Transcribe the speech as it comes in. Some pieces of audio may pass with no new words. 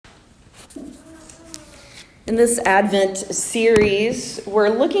In this Advent series, we're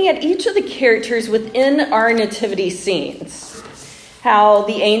looking at each of the characters within our nativity scenes, how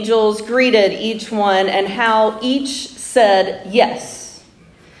the angels greeted each one and how each said yes.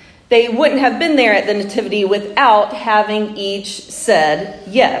 They wouldn't have been there at the nativity without having each said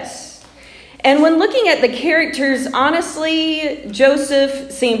yes. And when looking at the characters, honestly,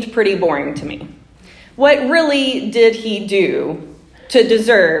 Joseph seemed pretty boring to me. What really did he do to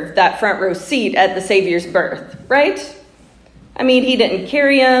deserve that front row seat at the Savior's birth, right? I mean, he didn't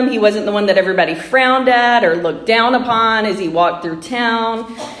carry him. He wasn't the one that everybody frowned at or looked down upon as he walked through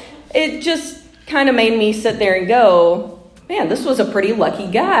town. It just kind of made me sit there and go, man, this was a pretty lucky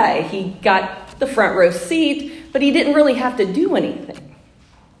guy. He got the front row seat, but he didn't really have to do anything.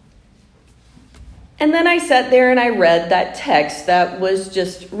 And then I sat there and I read that text that was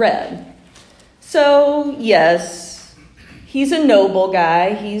just read. So, yes, he's a noble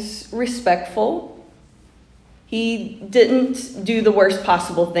guy. He's respectful. He didn't do the worst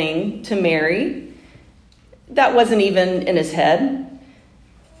possible thing to Mary. That wasn't even in his head.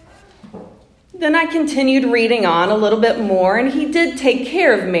 Then I continued reading on a little bit more, and he did take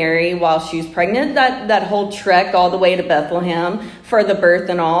care of Mary while she was pregnant, that whole trek all the way to Bethlehem for the birth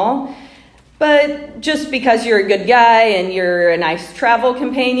and all. But just because you're a good guy and you're a nice travel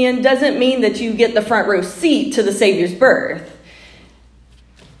companion doesn't mean that you get the front row seat to the Savior's birth.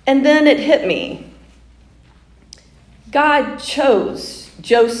 And then it hit me. God chose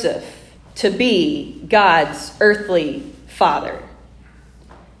Joseph to be God's earthly father.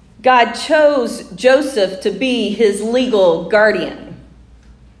 God chose Joseph to be his legal guardian.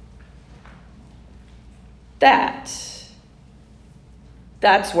 That's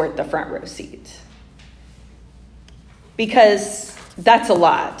worth the front row seat. Because that's a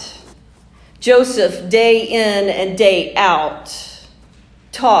lot. Joseph, day in and day out,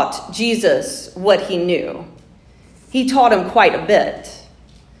 taught Jesus what he knew. He taught him quite a bit.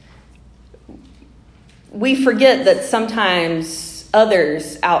 We forget that sometimes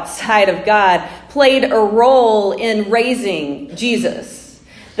others outside of God played a role in raising Jesus.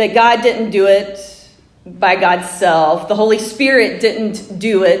 That God didn't do it by God's self. The Holy Spirit didn't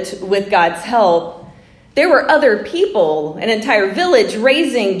do it with God's help. There were other people, an entire village,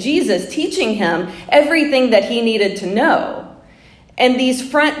 raising Jesus, teaching him everything that he needed to know. And these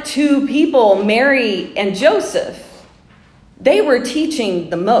front two people, Mary and Joseph, they were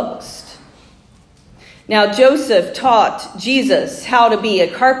teaching the most. Now, Joseph taught Jesus how to be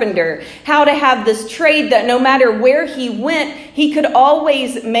a carpenter, how to have this trade that no matter where he went, he could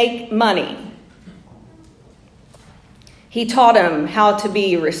always make money. He taught him how to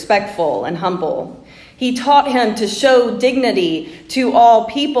be respectful and humble. He taught him to show dignity to all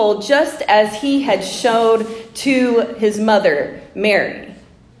people, just as he had showed to his mother, Mary.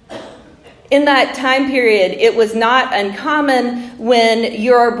 In that time period, it was not uncommon when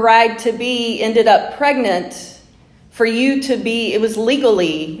your bride-to-be ended up pregnant it was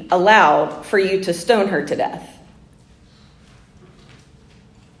legally allowed for you to stone her to death.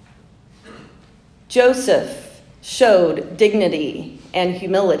 Joseph showed dignity and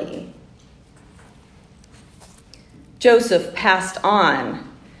humility. Joseph passed on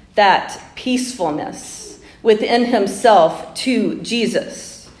that peacefulness within himself to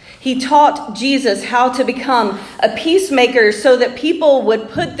Jesus. He taught Jesus how to become a peacemaker so that people would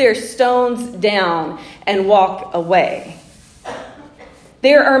put their stones down and walk away.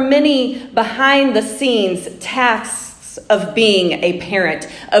 There are many behind the scenes tasks of being a parent,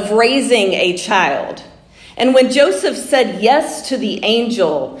 of raising a child. And when Joseph said yes to the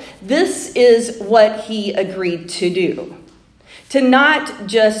angel, this is what he agreed to do. To not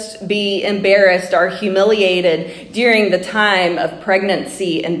just be embarrassed or humiliated during the time of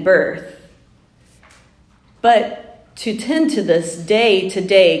pregnancy and birth, but to tend to this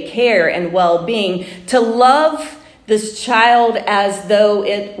day-to-day care and well-being, to love this child as though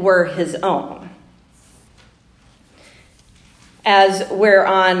it were his own. As we're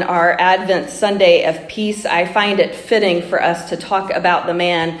on our Advent Sunday of Peace, I find it fitting for us to talk about the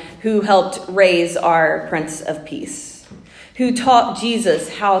man who helped raise our Prince of Peace, who taught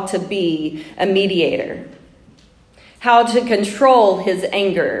Jesus how to be a mediator, how to control his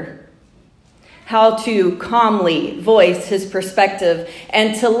anger, how to calmly voice his perspective,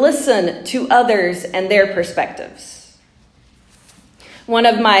 and to listen to others and their perspectives. One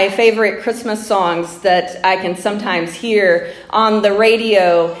of my favorite Christmas songs that I can sometimes hear on the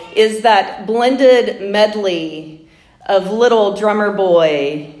radio is that blended medley of Little Drummer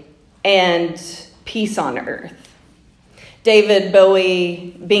Boy and Peace on Earth. David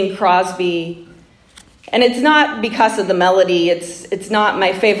Bowie, Bing Crosby, And it's not because of the melody. It's not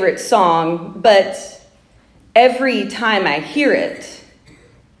my favorite song, but every time I hear it,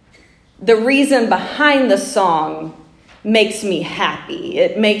 the reason behind the song makes me happy.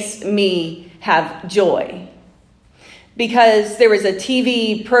 It makes me have joy. Because there was a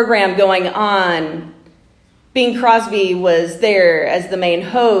TV program going on. Bing Crosby was there as the main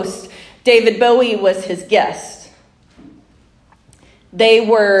host. David Bowie was his guest. They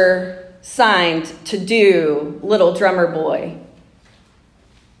were signed to do Little Drummer Boy.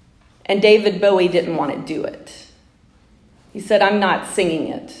 And David Bowie didn't want to do it. He said, I'm not singing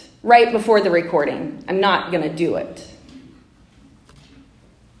it. Right before the recording, I'm not going to do it.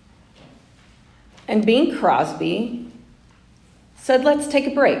 And Bing Crosby said, let's take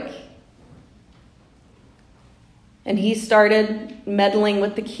a break. And he started meddling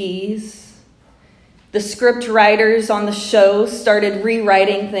with the keys. The script writers on the show started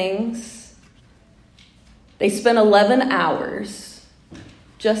rewriting things. They spent 11 hours,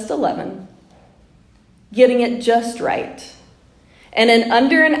 just 11, getting it just right. And in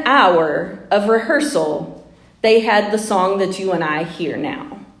under an hour of rehearsal, they had the song that you and I hear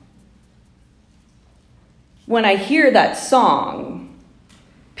now. When I hear that song,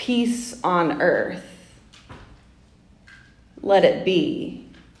 Peace on Earth, Let It Be,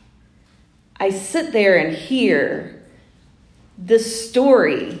 I sit there and hear the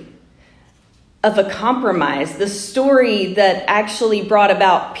story of a compromise, the story that actually brought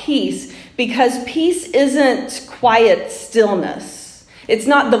about peace, because peace isn't quiet stillness. It's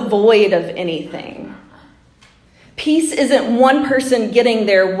not the void of anything. Peace isn't one person getting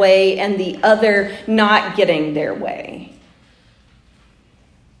their way and the other not getting their way.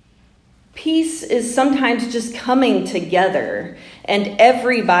 Peace is sometimes just coming together and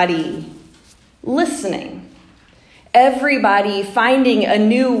everybody listening. Everybody finding a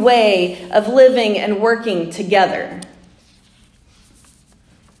new way of living and working together.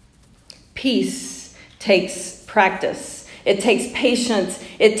 Peace takes practice. It takes patience.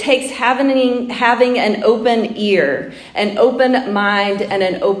 It takes having an open ear, an open mind, and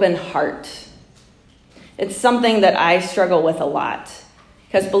an open heart. It's something that I struggle with a lot.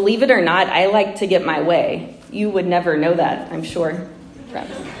 Because believe it or not, I like to get my way. You would never know that, I'm sure.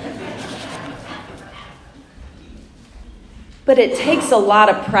 But it takes a lot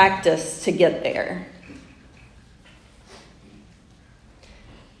of practice to get there.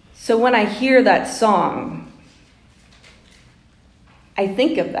 So when I hear that song, I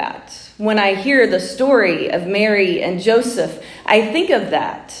think of that. When I hear the story of Mary and Joseph, I think of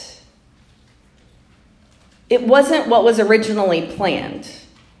that. It wasn't what was originally planned.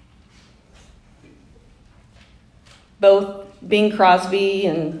 Both Bing Crosby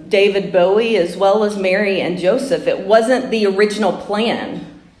and David Bowie, as well as Mary and Joseph, it wasn't the original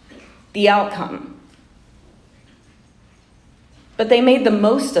plan, the outcome. But they made the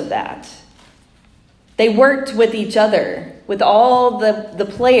most of that. They worked with each other, with all the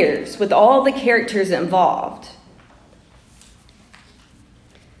players, with all the characters involved.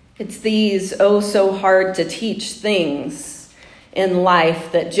 It's these so hard to teach things in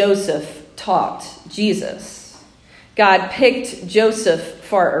life that Joseph taught Jesus. God picked Joseph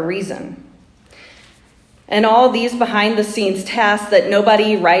for a reason. And all these behind the scenes tasks that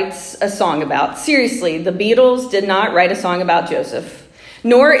nobody writes a song about. Seriously, the Beatles did not write a song about Joseph.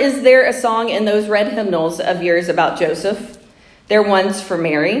 Nor is there a song in those red hymnals of yours about Joseph. They're ones for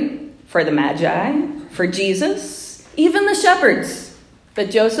Mary, for the Magi, for Jesus, even the shepherds. But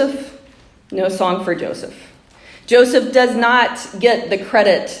Joseph, no song for Joseph. Joseph does not get the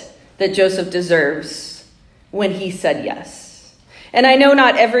credit that Joseph deserves when he said yes. And I know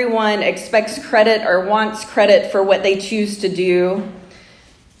not everyone expects credit or wants credit for what they choose to do.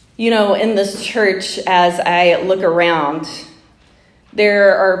 You know, in this church, as I look around,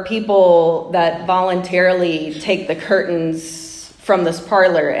 there are people that voluntarily take the curtains from this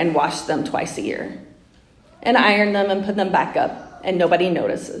parlor and wash them twice a year and iron them and put them back up, and nobody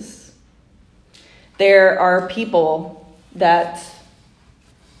notices. There are people that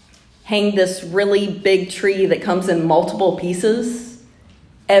hang this really big tree that comes in multiple pieces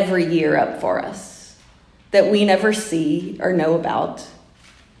every year up for us that we never see or know about.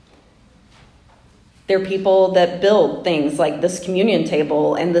 There are people that build things like this communion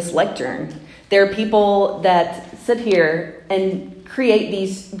table and this lectern. There are people that sit here and create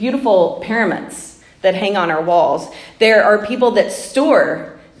these beautiful pyramids that hang on our walls. There are people that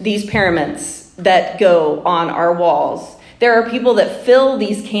store these pyramids that go on our walls. There are people that fill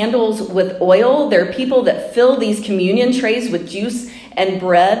these candles with oil. There are people that fill these communion trays with juice and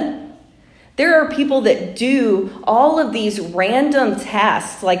bread. There are people that do all of these random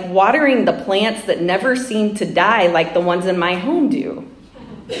tasks, like watering the plants that never seem to die, like the ones in my home do.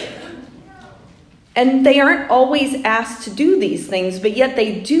 And they aren't always asked to do these things, but yet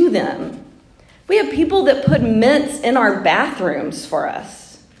they do them. We have people that put mints in our bathrooms for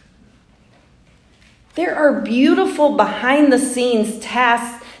us. There are beautiful behind-the-scenes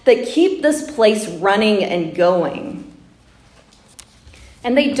tasks that keep this place running and going.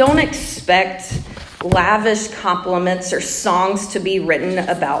 And they don't expect lavish compliments or songs to be written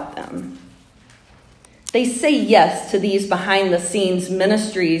about them. They say yes to these behind-the-scenes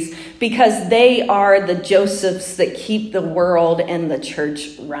ministries because they are the Josephs that keep the world and the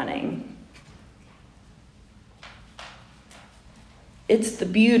church running. It's the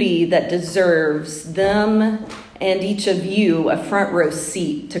beauty that deserves them and each of you a front row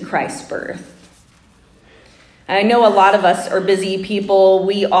seat to Christ's birth. I know a lot of us are busy people.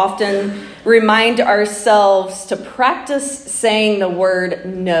 We often remind ourselves to practice saying the word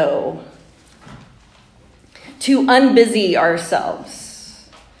no, to unbusy ourselves.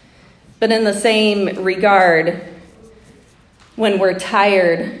 But in the same regard, when we're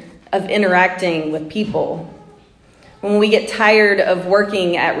tired of interacting with people, when we get tired of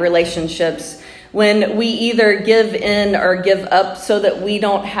working at relationships, when we either give in or give up so that we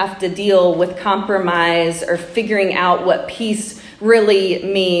don't have to deal with compromise or figuring out what peace really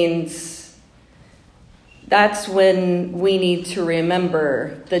means, that's when we need to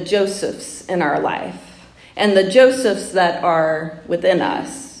remember the Josephs in our life and the Josephs that are within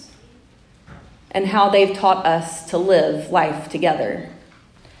us and how they've taught us to live life together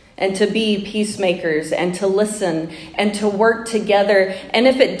and to be peacemakers and to listen and to work together. And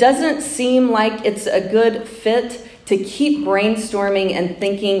if it doesn't seem like it's a good fit, to keep brainstorming and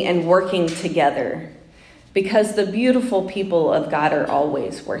thinking and working together, because the beautiful people of God are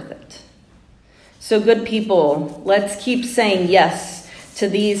always worth it. So good people, let's keep saying yes to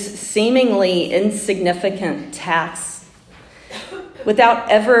these seemingly insignificant tasks without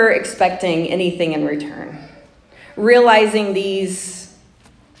ever expecting anything in return. Realizing these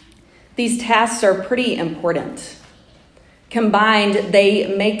tasks are pretty important. Combined,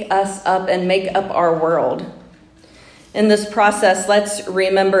 they make us up and make up our world. In this process, let's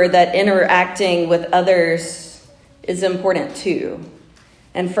remember that interacting with others is important too.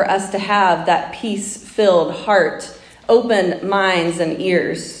 And for us to have that peace-filled heart, open minds and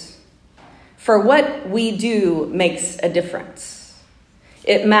ears. For what we do makes a difference.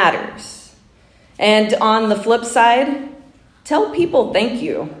 It matters. And on the flip side, tell people thank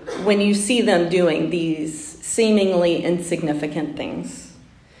you when you see them doing these seemingly insignificant things.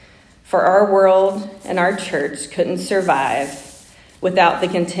 For our world and our church couldn't survive without the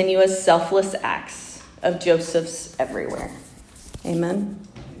continuous selfless acts of Josephs everywhere. Amen.